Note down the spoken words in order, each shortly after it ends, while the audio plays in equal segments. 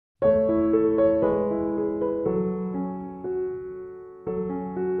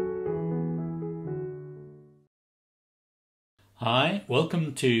Hi,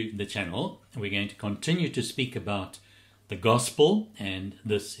 welcome to the channel. We're going to continue to speak about the gospel, and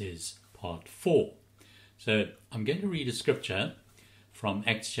this is part 4. So I'm going to read a scripture from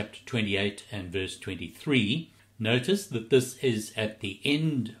Acts chapter 28 and verse 23. Notice that this is at the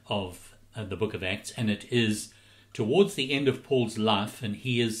end of the book of Acts, and it is towards the end of Paul's life, and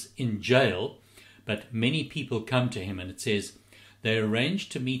he is in jail, but many people come to him, and it says, they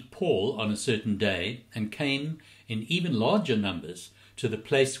arranged to meet Paul on a certain day and came in even larger numbers to the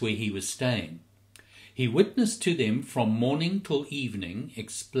place where he was staying. He witnessed to them from morning till evening,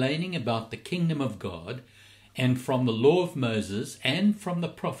 explaining about the kingdom of God, and from the law of Moses and from the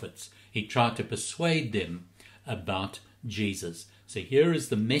prophets, he tried to persuade them about Jesus. So here is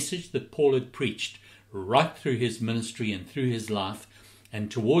the message that Paul had preached right through his ministry and through his life, and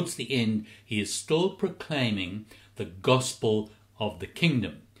towards the end he is still proclaiming the gospel of the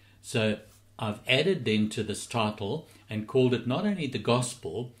kingdom. So I've added then to this title and called it not only the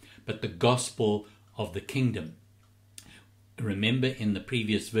gospel, but the gospel of the kingdom. Remember, in the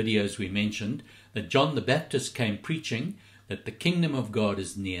previous videos we mentioned that John the Baptist came preaching that the kingdom of God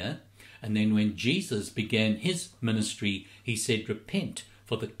is near, and then when Jesus began his ministry, he said, repent,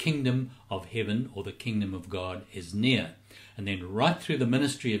 for the kingdom of heaven or the kingdom of God is near. And then right through the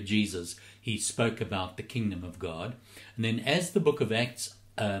ministry of Jesus, he spoke about the kingdom of God. And then as the book of Acts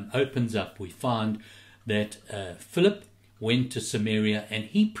opens up, we find that Philip went to Samaria and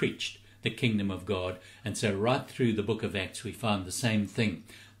he preached the kingdom of God. And so right through the book of Acts, we find the same thing.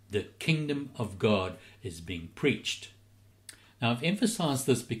 The kingdom of God is being preached. Now, I've emphasized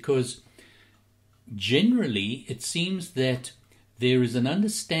this because generally it seems that there is an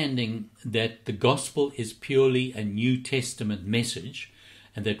understanding that the gospel is purely a New Testament message,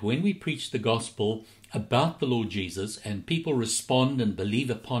 and that when we preach the gospel about the Lord Jesus and people respond and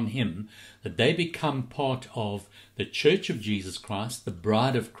believe upon him, that they become part of the church of Jesus Christ, the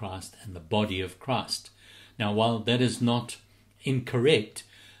bride of Christ, and the body of Christ. Now, while that is not incorrect,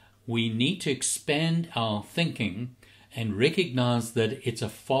 we need to expand our thinking and recognize that it's a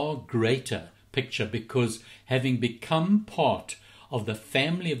far greater picture, because having become part of the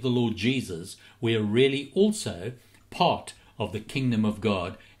family of the Lord Jesus, we are really also part of the kingdom of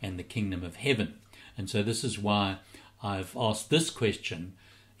God and the kingdom of heaven. And so this is why I've asked this question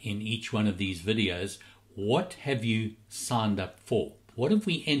in each one of these videos: what have you signed up for? What have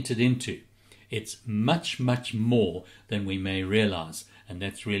we entered into? It's much, much more than we may realize, and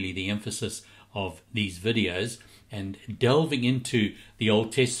that's really the emphasis of these videos, and delving into the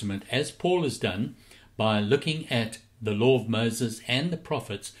Old Testament as Paul has done by looking at the law of Moses and the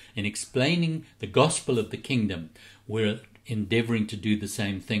prophets and explaining the gospel of the kingdom. We're endeavoring to do the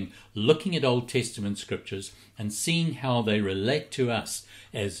same thing, looking at Old Testament scriptures and seeing how they relate to us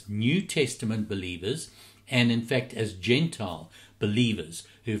as New Testament believers, and in fact as Gentile believers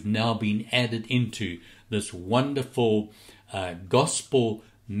who've now been added into this wonderful gospel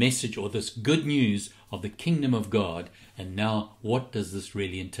message, or this good news of the kingdom of God. And now, what does this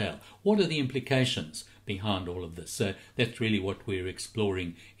really entail? What are the implications behind all of this? So that's really what we're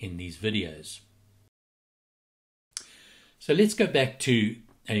exploring in these videos. So let's go back to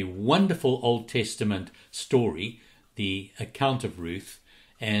a wonderful Old Testament story, the account of Ruth,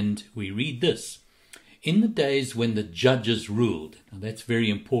 and we read this. In the days when the judges ruled, now that's very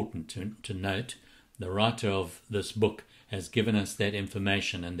important to note, the writer of this book has given us that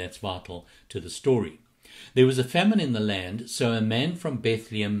information, and that's vital to the story. There was a famine in the land, so a man from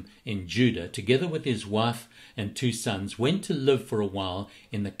Bethlehem in Judah, together with his wife and 2 sons, went to live for a while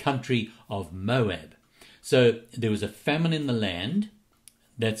in the country of Moab. So there was a famine in the land.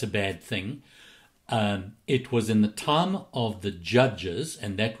 That's a bad thing. It was in the time of the judges,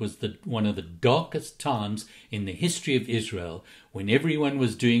 and that was one of the darkest times in the history of Israel, when everyone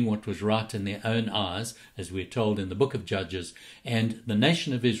was doing what was right in their own eyes, as we're told in the book of Judges, and the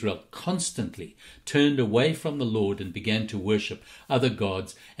nation of Israel constantly turned away from the Lord and began to worship other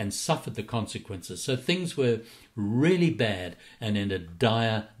gods and suffered the consequences. So things were really bad and in a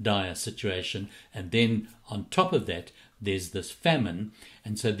dire, dire situation. And then on top of that, there's this famine,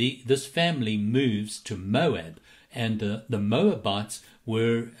 and so this family moves to Moab, and the Moabites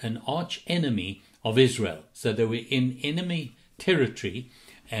were an arch enemy of Israel. So they were in enemy territory,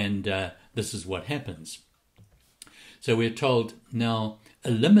 and this is what happens. So we're told now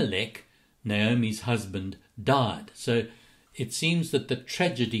Elimelech, Naomi's husband, died. So it seems that the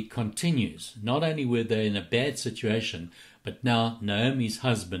tragedy continues. Not only were they in a bad situation, but now Naomi's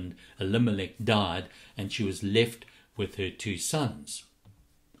husband, Elimelech, died, and she was left with her 2 sons.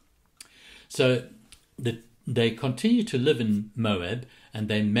 So they continued to live in Moab, and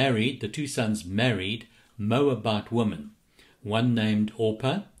they married, the 2 sons married Moabite women. one named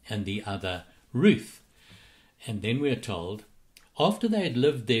Orpah and the other Ruth. And then we're told, after they had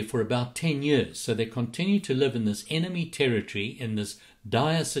lived there for about 10 years, so they continued to live in this enemy territory, in this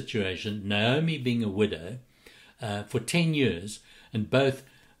dire situation, Naomi being a widow, for 10 years, and both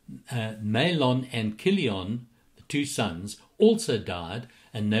Mahlon and Chilion, the two sons, also died,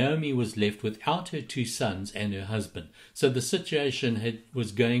 and Naomi was left without her two sons and her husband. So the situation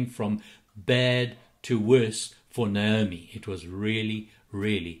was going from bad to worse for Naomi. It was really,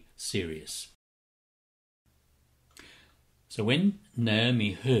 really serious. So when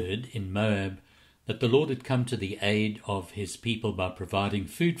Naomi heard in Moab that the Lord had come to the aid of his people by providing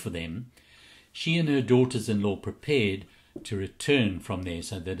food for them, she and her daughters-in-law prepared to return from there.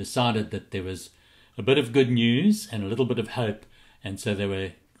 So they decided that there was a bit of good news and a little bit of hope, and so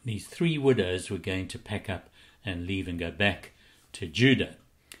these three widows were going to pack up and leave and go back to Judah.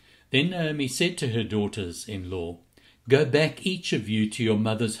 Then Naomi said to her daughters-in-law, "Go back each of you to your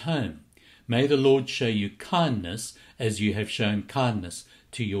mother's home. May the Lord show you kindness as you have shown kindness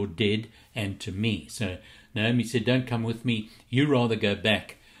to your dead and to me." So Naomi said, "Don't come with me. You rather go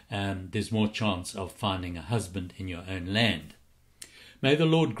back. There's more chance of finding a husband in your own land. May the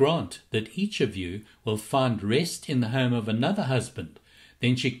Lord grant that each of you will find rest in the home of another husband."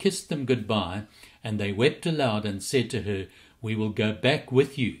 Then she kissed them goodbye, and they wept aloud and said to her, "We will go back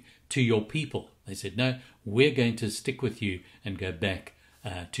with you to your people." They said, "No, we're going to stick with you and go back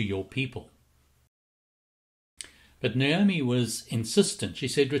to your people." But Naomi was insistent. She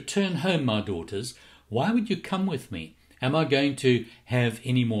said, "Return home, my daughters. Why would you come with me? Am I going to have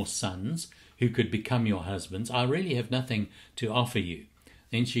any more sons who could become your husbands? I really have nothing to offer you."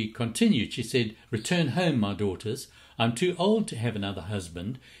 Then she continued. She said, "Return home, my daughters. I'm too old to have another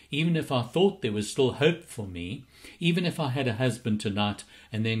husband. Even if I thought there was still hope for me, even if I had a husband tonight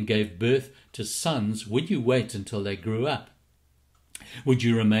and then gave birth to sons, would you wait until they grew up? Would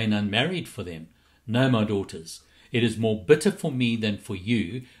you remain unmarried for them? No, my daughters. It is more bitter for me than for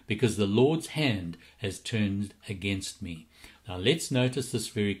you, because the Lord's hand has turned against me." Now let's notice this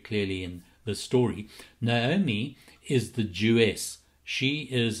very clearly in the story. Naomi is the Jewess. She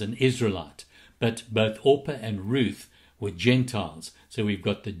is an Israelite. But both Orpah and Ruth were Gentiles. So we've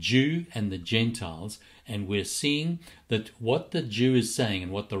got the Jew and the Gentiles, and we're seeing that what the Jew is saying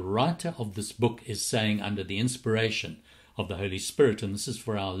and what the writer of this book is saying under the inspiration of the Holy Spirit, and this is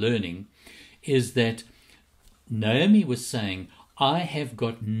for our learning, is that Naomi was saying, "I have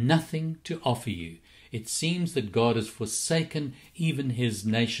got nothing to offer you. It seems that God has forsaken even his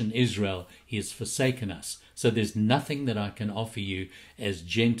nation Israel. He has forsaken us. So there's nothing that I can offer you as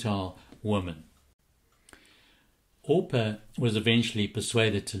Gentile woman." Orpah was eventually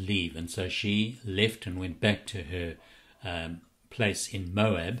persuaded to leave, and so she left and went back to her place in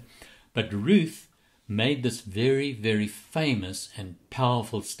Moab. But Ruth made this very, very famous and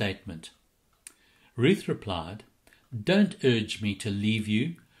powerful statement. Ruth replied, "Don't urge me to leave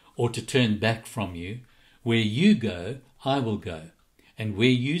you or to turn back from you. Where you go, I will go, and where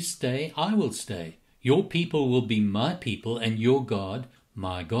you stay, I will stay. Your people will be my people, and your God,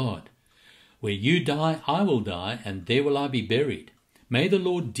 my God. Where you die, I will die, and there will I be buried. May the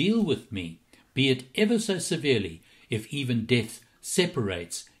Lord deal with me, be it ever so severely, if even death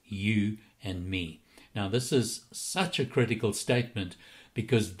separates you and me." Now this is such a critical statement,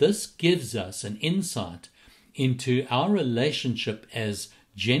 because this gives us an insight into our relationship as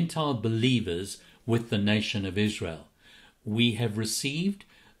Gentile believers with the nation of Israel. We have received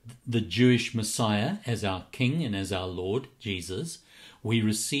the Jewish Messiah as our King and as our Lord, Jesus. We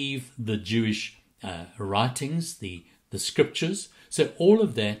receive the Jewish writings, the scriptures. So all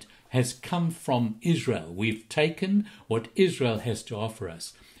of that has come from Israel. We've taken what Israel has to offer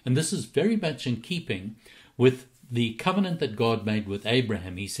us. And this is very much in keeping with the covenant that God made with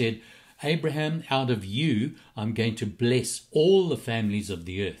Abraham. He said, "Abraham, out of you, I'm going to bless all the families of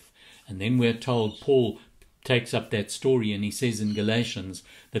the earth." And then we're told, Paul takes up that story and he says in Galatians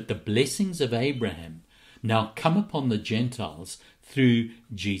that the blessings of Abraham now come upon the Gentiles through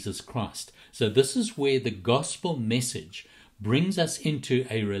Jesus Christ. So this is where the gospel message brings us into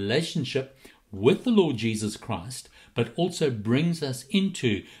a relationship with the Lord Jesus Christ, but also brings us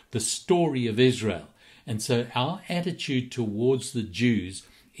into the story of Israel. And so our attitude towards the Jews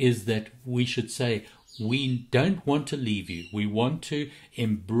is that we should say, we don't want to leave you. We want to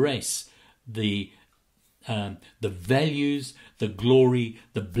embrace the values, the glory,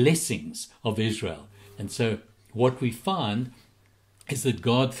 the blessings of Israel. And so what we find is that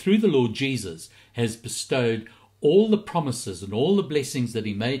God, through the Lord Jesus, has bestowed all the promises and all the blessings that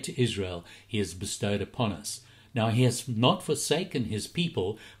he made to Israel, he has bestowed upon us. Now he has not forsaken his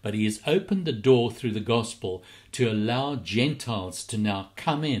people, but he has opened the door through the gospel to allow Gentiles to now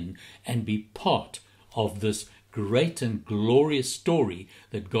come in and be part of this great and glorious story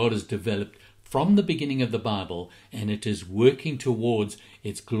that God has developed from the beginning of the Bible, and it is working towards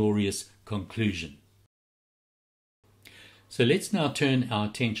its glorious conclusion. So let's now turn our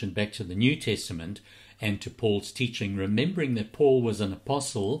attention back to the New Testament and to Paul's teaching, remembering that Paul was an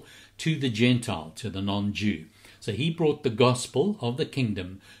apostle to the Gentile, to the non-Jew. So he brought the gospel of the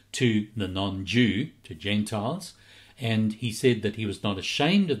kingdom to the non-Jew, to Gentiles, and he said that he was not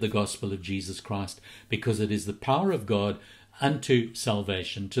ashamed of the gospel of Jesus Christ, because it is the power of God unto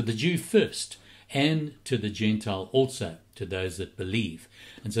salvation, to the Jew first, and to the Gentile also, to those that believe.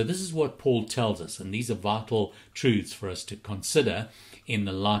 And so this is what Paul tells us, and these are vital truths for us to consider in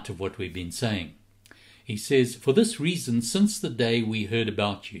the light of what we've been saying. He says, "For this reason, since the day we heard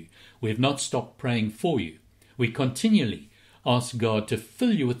about you, we have not stopped praying for you. We continually ask God to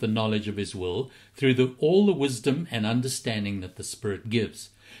fill you with the knowledge of his will through all the wisdom and understanding that the Spirit gives,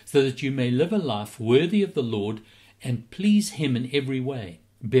 so that you may live a life worthy of the Lord and please him in every way,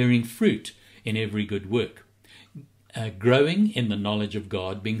 bearing fruit in every good work, growing in the knowledge of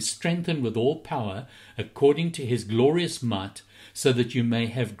God, being strengthened with all power according to his glorious might, so that you may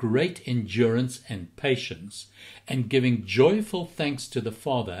have great endurance and patience, and giving joyful thanks to the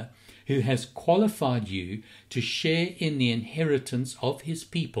Father, who has qualified you to share in the inheritance of his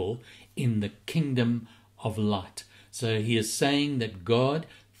people in the kingdom of light." So he is saying that God,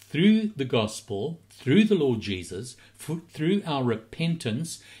 through the gospel, through the Lord Jesus, through our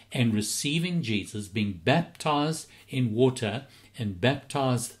repentance and receiving Jesus, being baptized in water and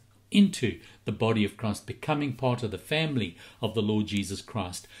baptized into the body of Christ, becoming part of the family of the Lord Jesus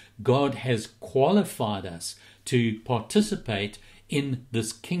Christ, God has qualified us to participate in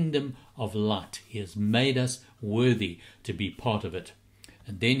this kingdom of light. He has made us worthy to be part of it.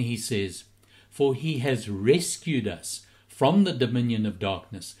 And then he says, "For he has rescued us from the dominion of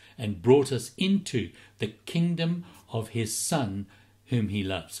darkness and brought us into the kingdom of his Son, whom he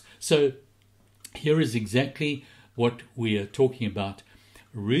loves." So here is exactly what we are talking about.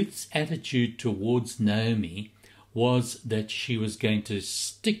 Ruth's attitude towards Naomi was that she was going to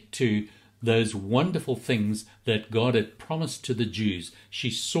stick to those wonderful things that God had promised to the Jews.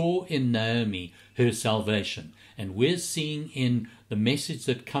 She saw in Naomi her salvation. And we're seeing in the message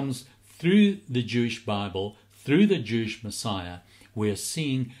that comes through the Jewish Bible, through the Jewish Messiah, we're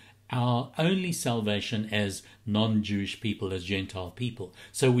seeing our only salvation as non-Jewish people, as Gentile people.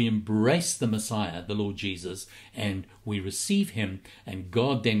 So we embrace the Messiah, the Lord Jesus, and we receive him, and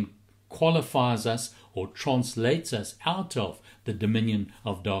God then qualifies us or translates us out of the dominion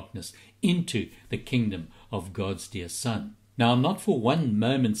of darkness into the kingdom of God's dear Son. Now, I'm not for one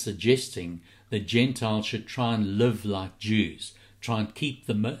moment suggesting that Gentiles should try and live like Jews, try and keep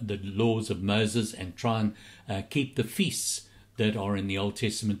the laws of Moses, and try and keep the feasts that are in the Old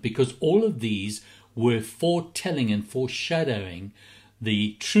Testament, because all of these were foretelling and foreshadowing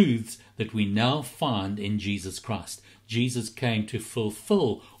the truths that we now find in Jesus Christ. Jesus came to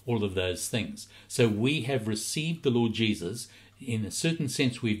fulfill all of those things. So we have received the Lord Jesus. In a certain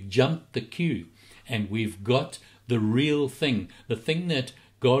sense, we've jumped the queue, and we've got the real thing, the thing that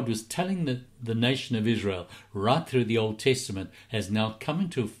God was telling the nation of Israel right through the Old Testament has now come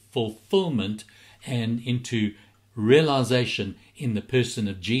into fulfillment and into realization in the person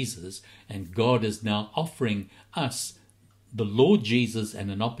of Jesus, and God is now offering us the Lord Jesus and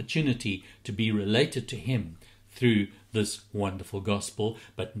an opportunity to be related to him through this wonderful gospel,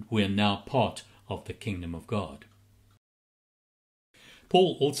 but we're now part of the kingdom of God.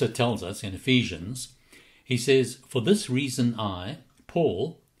 Paul also tells us in Ephesians, he says, "For this reason I,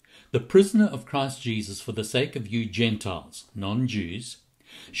 Paul, the prisoner of Christ Jesus, for the sake of you Gentiles, non-Jews,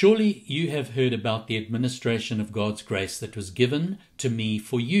 surely you have heard about the administration of God's grace that was given to me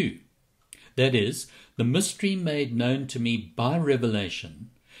for you. That is, the mystery made known to me by revelation,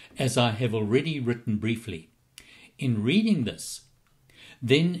 as I have already written briefly. In reading this,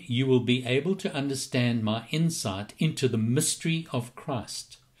 then you will be able to understand my insight into the mystery of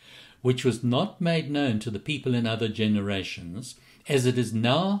Christ, which was not made known to the people in other generations, as it is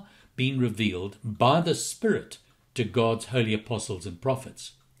now been revealed by the Spirit to God's holy apostles and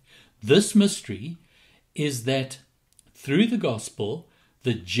prophets. This mystery is that through the gospel,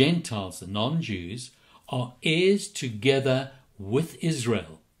 the Gentiles, the non-Jews, are heirs together with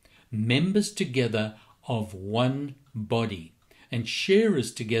Israel, members together of one body, and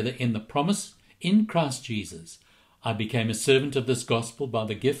sharers together in the promise in Christ Jesus. I became a servant of this gospel by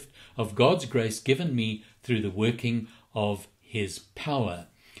the gift of God's grace given me through the working of his power."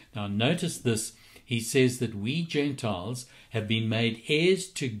 Now notice this. he says that we Gentiles have been made heirs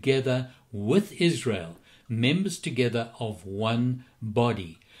together with Israel, members together of one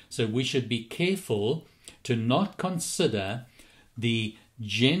body. So we should be careful to not consider the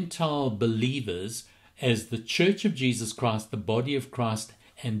Gentile believers as the church of Jesus Christ, the body of Christ,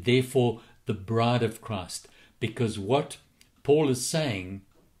 and therefore the bride of Christ. Because what Paul is saying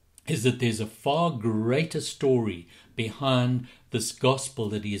is that there's a far greater story behind this gospel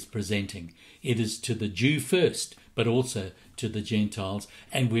that he is presenting. It is to the Jew first, but also to the Gentiles,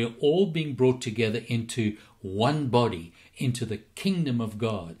 and we're all being brought together into one body, into the kingdom of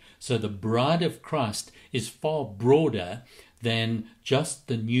God. So the bride of Christ is far broader than just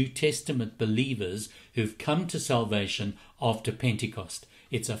the New Testament believers who've come to salvation after Pentecost.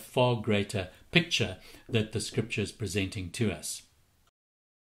 It's a far greater picture that the Scripture is presenting to us.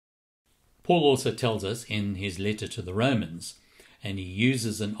 Paul also tells us in his letter to the Romans, and he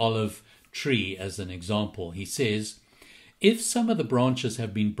uses an olive tree as an example. He says, if some of the branches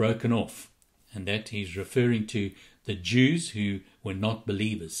have been broken off, and that he's referring to the Jews who were not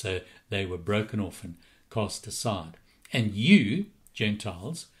believers, so they were broken off and cast aside. And you,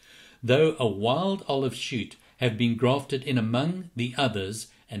 Gentiles, though a wild olive shoot, have been grafted in among the others,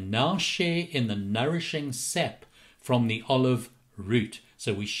 and now share in the nourishing sap from the olive root.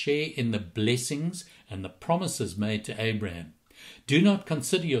 So we share in the blessings and the promises made to Abraham. Do not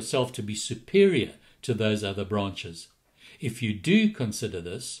consider yourself to be superior to those other branches. If you do consider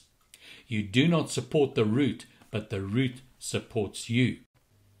this, you do not support the root, but the root supports you.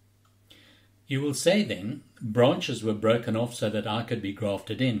 You will say then, branches were broken off so that I could be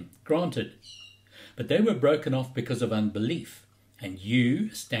grafted in. Granted. But they were broken off because of unbelief, and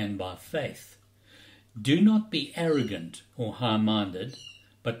you stand by faith. Do not be arrogant or high-minded,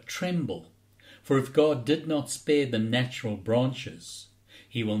 but tremble. For if God did not spare the natural branches,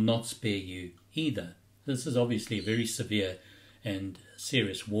 he will not spare you either. This is obviously a very severe and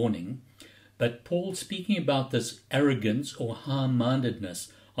serious warning. But Paul, speaking about this arrogance or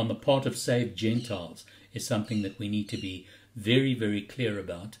high-mindedness on the part of saved Gentiles, is something that we need to be very, very clear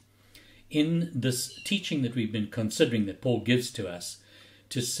about. In this teaching that we've been considering that Paul gives to us,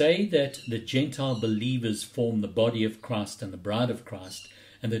 to say that the Gentile believers form the body of Christ and the bride of Christ,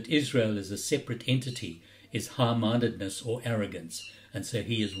 and that Israel is a separate entity, is high-mindedness or arrogance. And so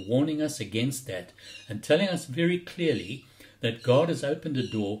he is warning us against that and telling us very clearly that God has opened a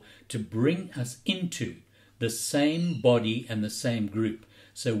door to bring us into the same body and the same group.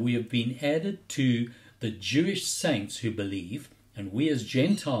 So we have been added to the Jewish saints who believe, and we as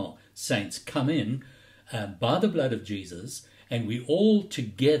Gentile saints come in by the blood of Jesus, and we all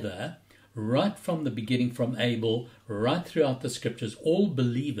together, right from the beginning, from Abel, right throughout the Scriptures, all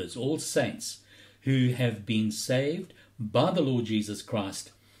believers, all saints who have been saved by the Lord Jesus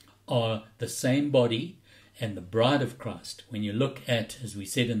Christ are the same body and the bride of Christ. When you look at, as we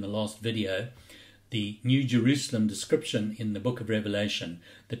said in the last video, the New Jerusalem description in the book of Revelation,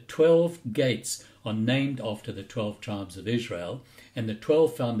 the 12 gates are named after the 12 tribes of Israel, and the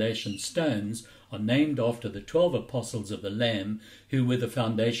 12 foundation stones are named after the 12 apostles of the Lamb, who were the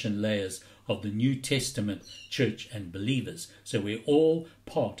foundation layers of the New Testament church and believers. So we're all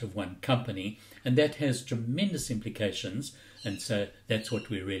part of one company, and that has tremendous implications. And so that's what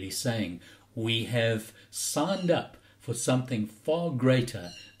we're really saying. We have signed up for something far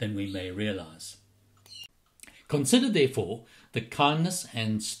greater than we may realize. Consider, therefore, the kindness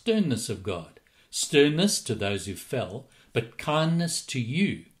and sternness of God. Sternness to those who fell, but kindness to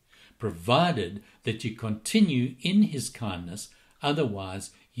you, provided that you continue in his kindness,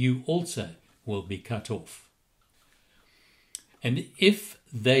 otherwise you also will be cut off. And if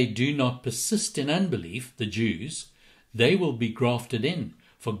they do not persist in unbelief, the Jews, they will be grafted in,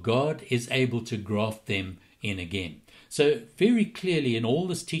 for God is able to graft them in again. So very clearly in all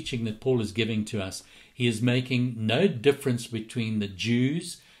this teaching that Paul is giving to us, he is making no difference between the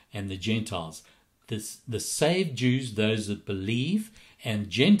Jews and the Gentiles. The saved Jews, those that believe, and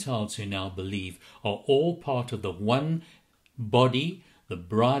Gentiles who now believe, are all part of the one body, the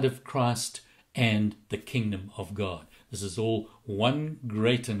bride of Christ, and the kingdom of God. This is all one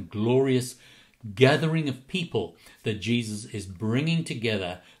great and glorious gathering of people that Jesus is bringing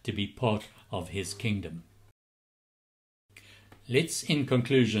together to be part of his kingdom. Let's, in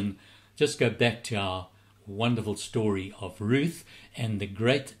conclusion, just go back to our wonderful story of Ruth and the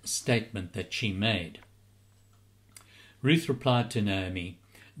great statement that she made. Ruth replied to Naomi,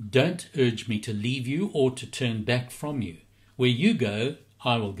 "Don't urge me to leave you or to turn back from you. Where you go,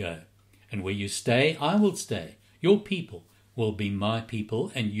 I will go, and where you stay, I will stay. Your people will be my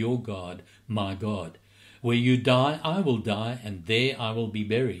people, and your God, my God. Where you die, I will die, and there I will be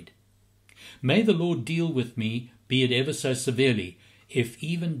buried. May the Lord deal with me, be it ever so severely, if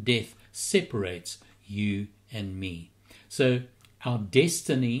even death separates you and me. So our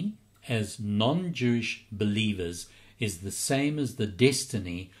destiny as non-Jewish believers is the same as the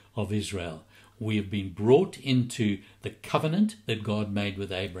destiny of Israel. We have been brought into the covenant that God made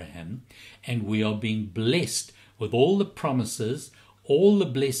with Abraham, and we are being blessed with all the promises, all the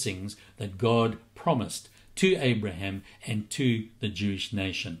blessings that God promised to Abraham and to the Jewish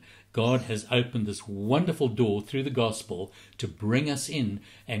nation. God has opened this wonderful door through the gospel to bring us in,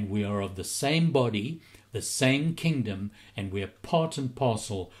 and we are of the same body, the same kingdom, and we are part and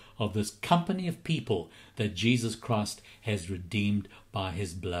parcel of this company of people that Jesus Christ has redeemed by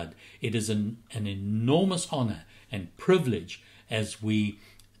his blood. It is an enormous honor and privilege as we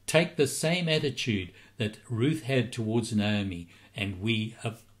take the same attitude that Ruth had towards Naomi, and we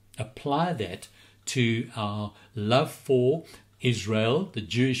apply that to our love for Israel, the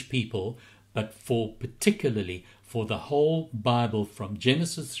Jewish people, but particularly for the whole Bible from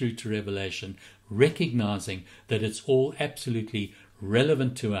Genesis through to Revelation, recognizing that it's all absolutely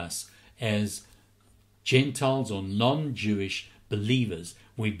relevant to us as Gentiles or non-Jewish believers.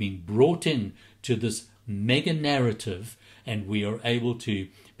 We've been brought in to this mega narrative, and we are able to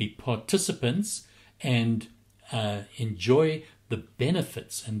be participants and enjoy the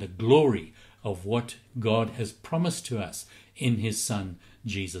benefits and the glory of what God has promised to us in his Son,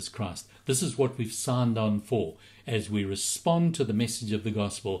 Jesus Christ. This is what we've signed on for. As we respond to the message of the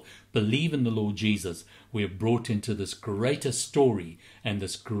gospel, believe in the Lord Jesus, we are brought into this greater story and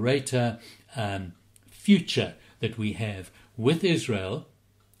this greater future that we have with Israel,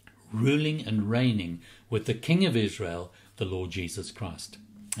 ruling and reigning with the King of Israel, the Lord Jesus Christ.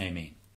 Amen.